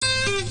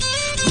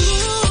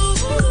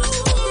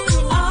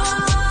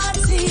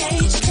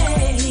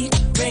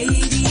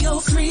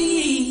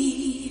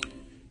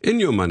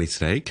Your Money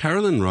today,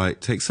 Carolyn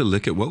Wright takes a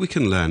look at what we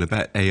can learn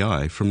about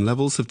AI from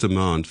levels of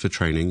demand for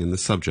training in the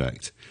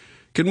subject.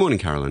 Good morning,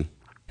 Carolyn.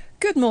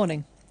 Good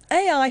morning.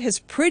 AI has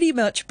pretty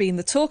much been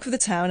the talk of the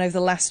town over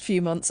the last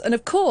few months, and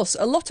of course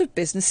a lot of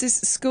businesses,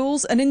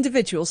 schools and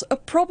individuals are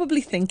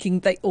probably thinking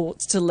they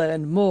ought to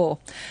learn more.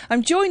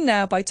 I'm joined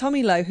now by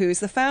Tommie Lo, who is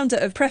the founder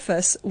of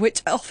Preface,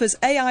 which offers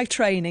AI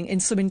training in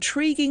some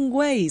intriguing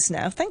ways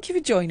now. Thank you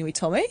for joining me,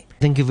 Tommie.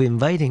 Thank you for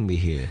inviting me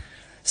here.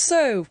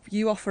 So,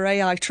 you offer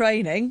AI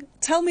training.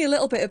 Tell me a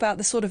little bit about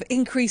the sort of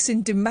increase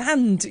in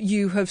demand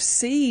you have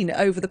seen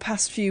over the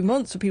past few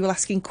months for people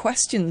asking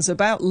questions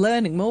about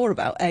learning more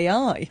about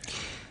AI.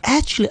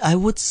 Actually, I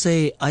would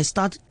say I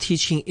started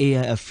teaching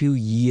AI a few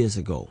years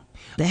ago.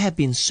 There had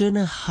been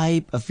certain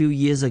hype a few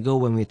years ago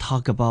when we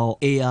talk about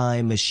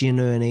AI, machine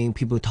learning,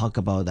 people talk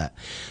about that.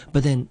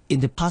 But then in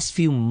the past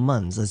few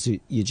months, as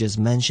you just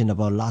mentioned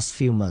about last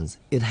few months,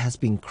 it has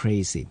been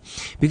crazy.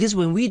 Because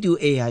when we do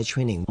AI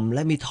training,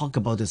 let me talk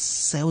about the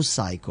sales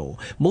cycle.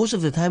 Most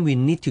of the time we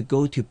need to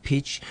go to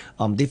pitch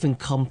different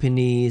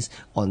companies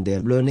on their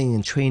learning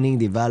and training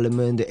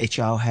development,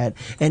 the HR head,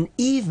 and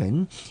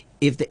even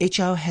if the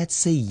HR head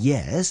say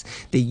yes,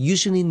 they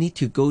usually need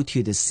to go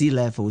to the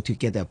C-level to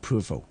get the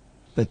approval.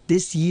 But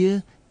this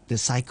year, the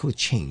cycle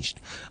changed.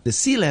 The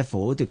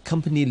C-level, the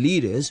company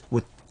leaders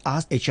would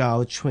ask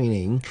HR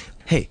training,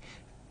 hey,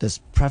 does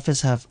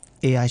Preface have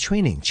AI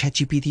training,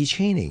 ChatGPT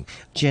training,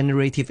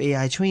 generative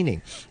AI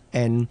training?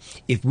 And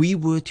if we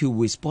were to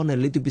respond a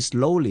little bit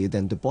slowly,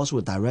 then the boss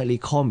would directly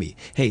call me,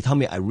 hey,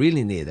 Tommie, I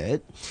really need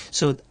it.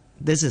 So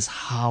this is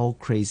how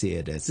crazy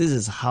it is. This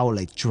is how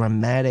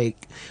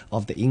dramatic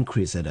of the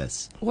increase it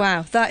is.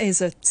 Wow, that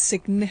is a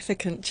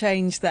significant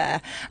change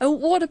there. And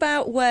what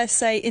about where,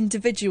 say,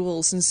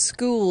 individuals and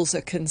schools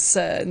are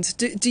concerned?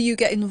 Do you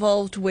get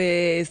involved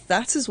with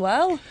that as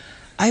well?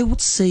 I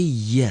would say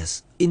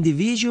yes.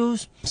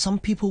 Individuals, some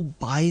people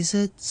buys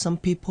it, some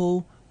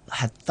people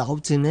have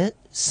doubts in it,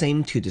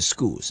 same to the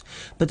schools.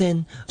 But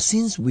then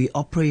since we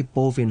operate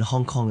both in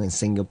Hong Kong and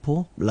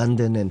Singapore,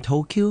 London and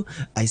Tokyo,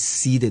 I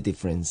see the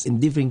difference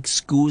in different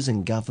schools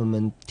and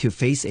government to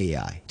face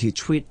AI, to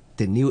treat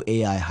the new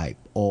AI hype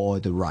or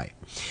the right.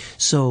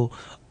 So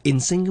in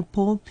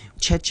Singapore,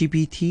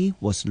 ChatGPT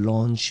was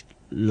launched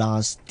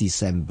last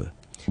December.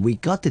 We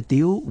got the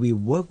deal, we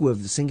worked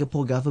with the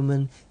Singapore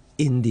government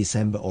in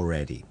December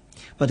already.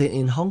 But then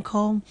in Hong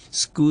Kong,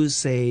 schools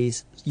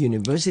says,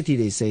 university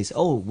they says,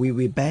 oh,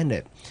 we ban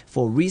it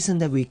for a reason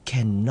that we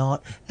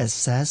cannot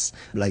assess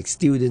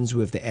students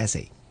with the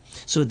essay.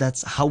 So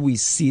that's how we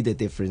see the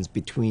difference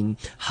between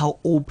how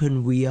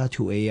open we are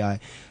to AI.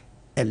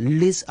 At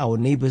least our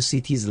neighbor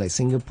cities like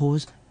Singapore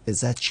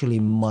is actually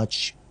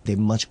much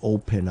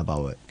open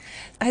about it.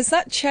 Has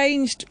that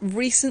changed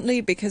recently?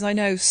 Because I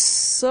know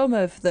some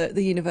of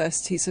the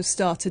universities have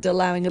started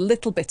allowing a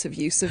little bit of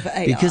use of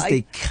AI. Because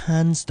they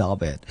can't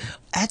stop it.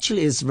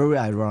 Actually, it's very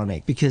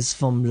ironic because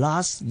from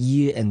last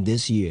year and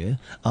this year,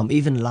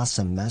 even last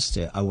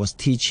semester, I was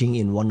teaching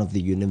in one of the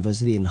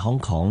university in Hong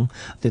Kong.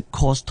 The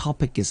course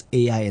topic is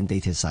AI and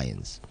data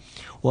science.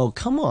 Well,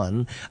 come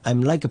on,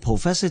 I'm like a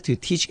professor to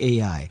teach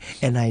AI,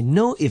 and I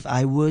know if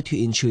I were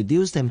to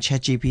introduce them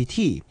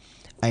ChatGPT,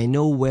 I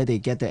know where they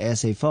get the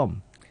essay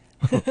from.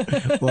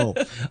 Well,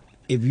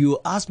 if you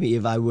ask me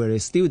if I were a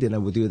student, I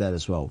would do that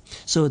as well.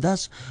 So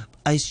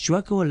I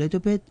struggle a little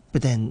bit,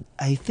 but then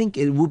I think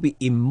it would be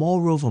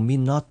immoral for me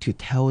not to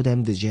tell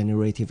them the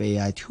generative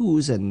AI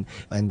tools and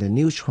the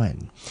new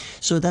trend.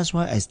 So that's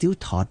why I still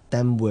taught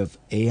them with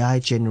AI,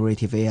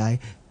 generative AI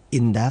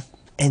in depth.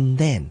 And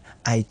then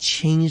I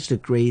changed the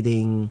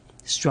grading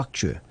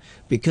structure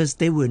because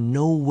there were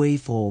no way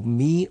for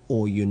me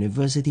or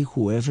university,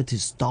 whoever, to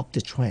stop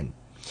the trend.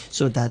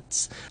 So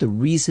that's the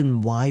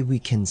reason why we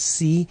can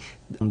see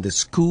the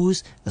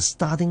schools are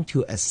starting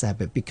to accept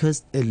it,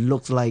 because it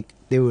looks like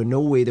there were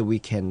no way that we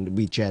can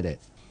reject it.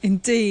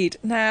 Indeed.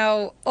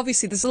 Now,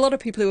 obviously, there's a lot of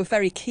people who are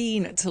very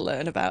keen to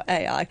learn about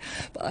AI,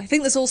 but I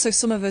think there's also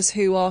some of us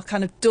who are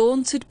kind of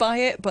daunted by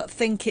it, but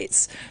think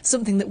it's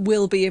something that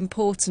will be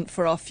important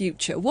for our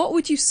future. What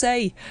would you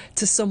say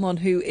to someone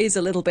who is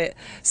a little bit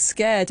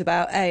scared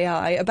about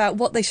AI, about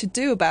what they should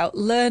do about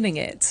learning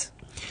it?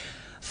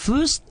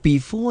 First,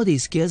 before they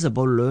scared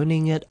about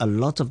learning it, a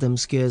lot of them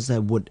scared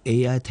that would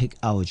AI take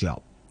our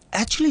job.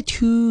 Actually,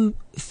 2-3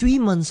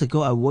 months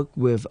ago, I worked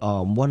with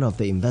one of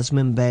the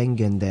investment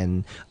bank, and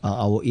then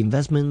our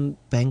investment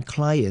bank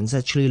clients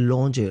actually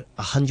launched a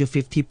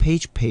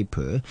 150-page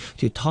paper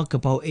to talk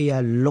about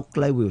AI look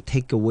like will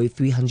take away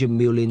 300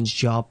 million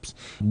jobs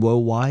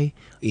worldwide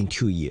in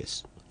 2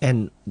 years.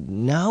 And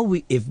now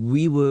if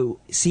we were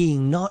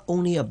seeing not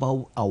only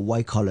about our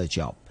white-collar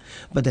job,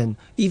 but then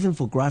even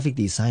for graphic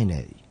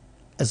designer,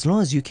 as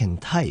long as you can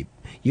type,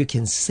 you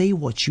can say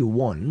what you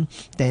want,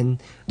 then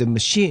the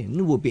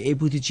machine will be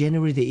able to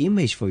generate the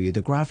image for you,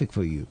 the graphic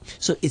for you.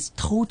 So it's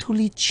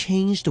totally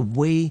changed the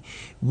way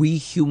we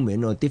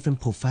human or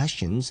different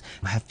professions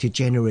have to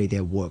generate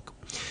their work.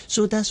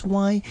 So that's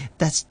why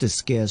that's the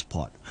scarce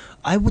part.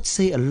 I would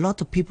say a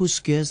lot of people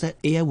scared that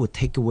AI will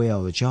take away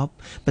our job.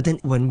 But then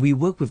when we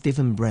work with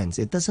different brands,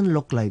 it doesn't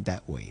look like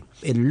that way.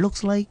 It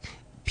looks like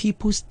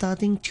people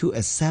starting to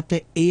accept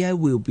that AI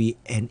will be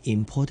an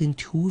important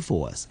tool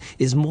for us.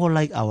 It's more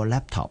like our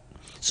laptop.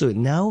 So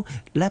now,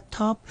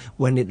 laptop,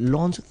 when it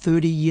launched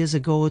 30 years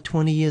ago,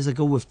 20 years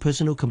ago with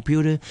personal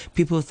computer,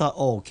 people thought,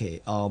 oh,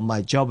 okay,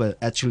 my job is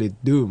actually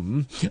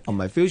doomed, or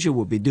my future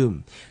will be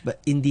doomed. But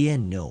in the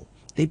end, no.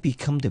 They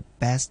become the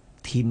best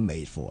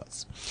teammate for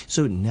us.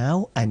 So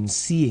now I'm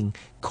seeing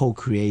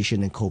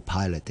co-creation and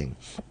co-piloting.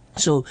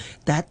 So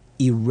that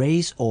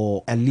erase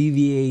or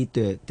alleviate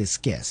the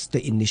scares,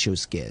 the initial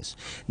scares.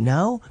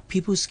 Now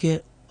people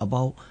scared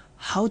about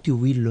how do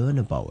we learn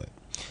about it.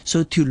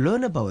 So to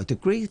learn about it, the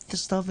great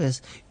stuff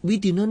is we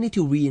do not need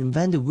to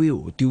reinvent the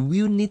wheel. Do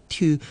we need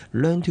to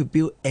learn to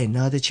build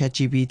another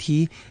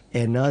ChatGPT,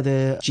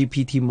 another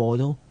GPT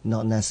model?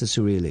 Not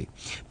necessarily.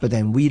 But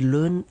then we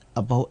learn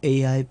about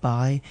AI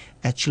by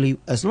actually,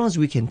 as long as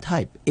we can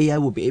type, AI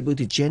will be able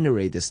to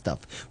generate the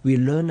stuff. We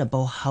learn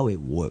about how it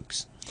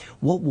works.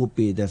 What would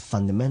be the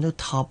fundamental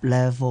top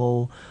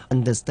level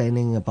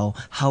understanding about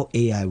how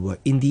AI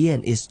works? In the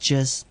end, it's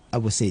just, I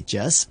would say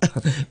just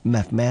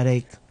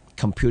mathematics,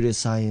 computer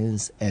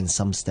science, and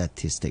some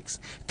statistics.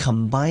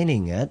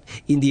 Combining it,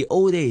 in the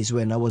old days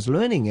when I was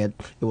learning it,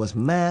 it was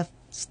math,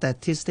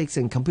 statistics,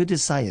 and computer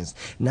science.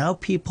 Now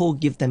people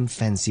give them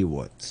fancy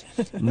words.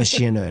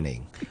 Machine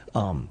learning,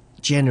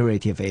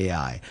 generative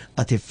AI,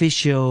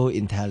 artificial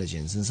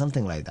intelligence, and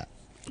something like that.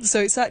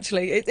 So it's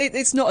actually,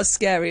 it's not as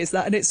scary as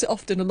that, and it's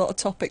often a lot of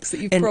topics that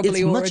you've And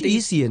probably it's already much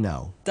easier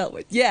now. dealt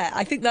with. Yeah,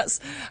 I think that's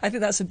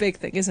a big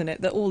thing, isn't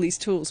it? That all these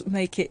tools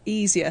make it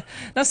easier.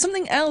 Now,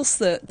 something else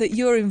that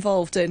you're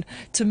involved in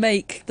to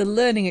make the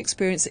learning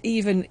experience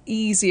even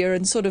easier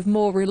and sort of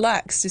more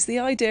relaxed is the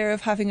idea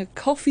of having a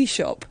coffee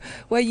shop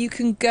where you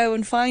can go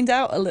and find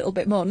out a little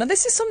bit more. Now,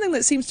 this is something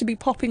that seems to be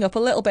popping up a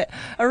little bit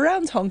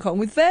around Hong Kong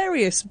with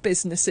various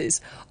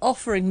businesses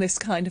offering this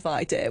kind of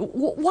idea.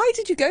 Why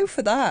did you go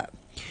for that?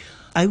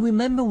 I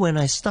remember when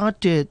I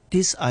started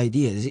this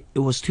idea, it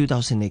was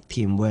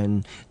 2018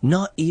 when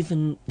not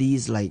even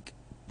these like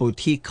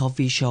boutique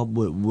coffee shop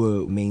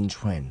were main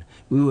trend.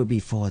 We were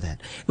before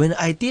that. When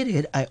I did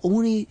it, I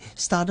only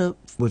started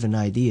with an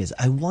idea.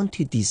 I want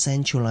to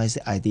decentralize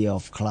the idea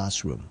of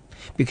classroom.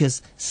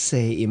 Because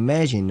say,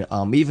 imagine,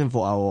 even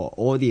for our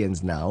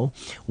audience now,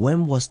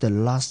 when was the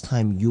last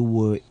time you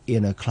were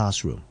in a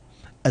classroom?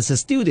 As a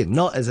student,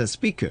 not as a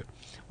speaker.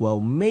 Well,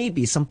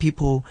 maybe some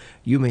people,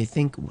 you may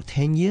think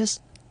 10 years,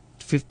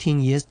 15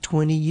 years,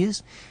 20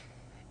 years.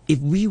 If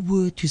we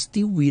were to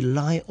still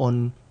rely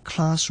on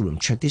classroom,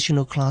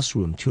 traditional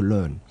classroom to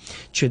learn,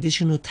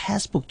 traditional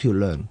textbook to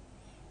learn,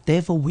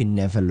 therefore we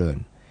never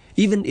learn.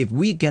 Even if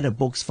we get a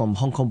books from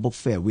Hong Kong Book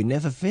Fair, we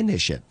never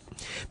finish it.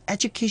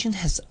 Education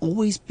has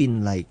always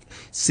been like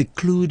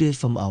secluded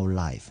from our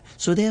life.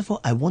 So therefore,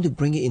 I want to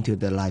bring it into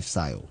the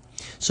lifestyle.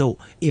 So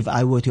if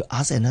I were to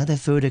ask another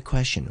further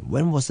question,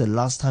 when was the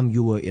last time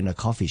you were in a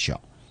coffee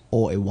shop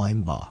or a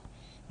wine bar?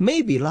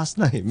 Maybe last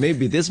night,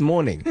 maybe this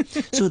morning.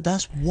 So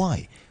that's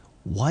why.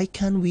 Why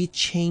can't we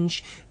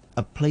change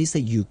a place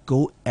that you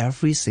go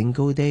every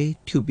single day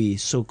to be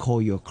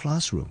so-called your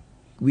classroom?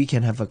 We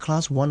can have a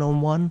class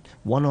one-on-one,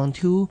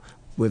 one-on-two,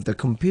 with the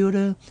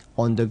computer,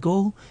 on the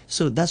go.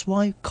 So that's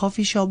why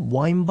coffee shop,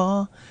 wine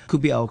bar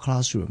could be our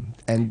classroom.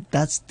 And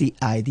that's the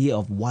idea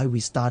of why we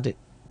started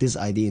this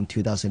idea in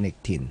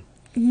 2018.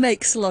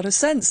 Makes a lot of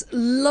sense.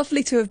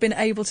 Lovely to have been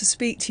able to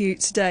speak to you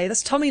today.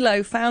 That's Tommie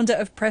Lo, founder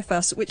of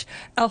Preface, which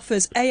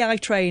offers AI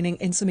training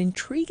in some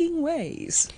intriguing ways.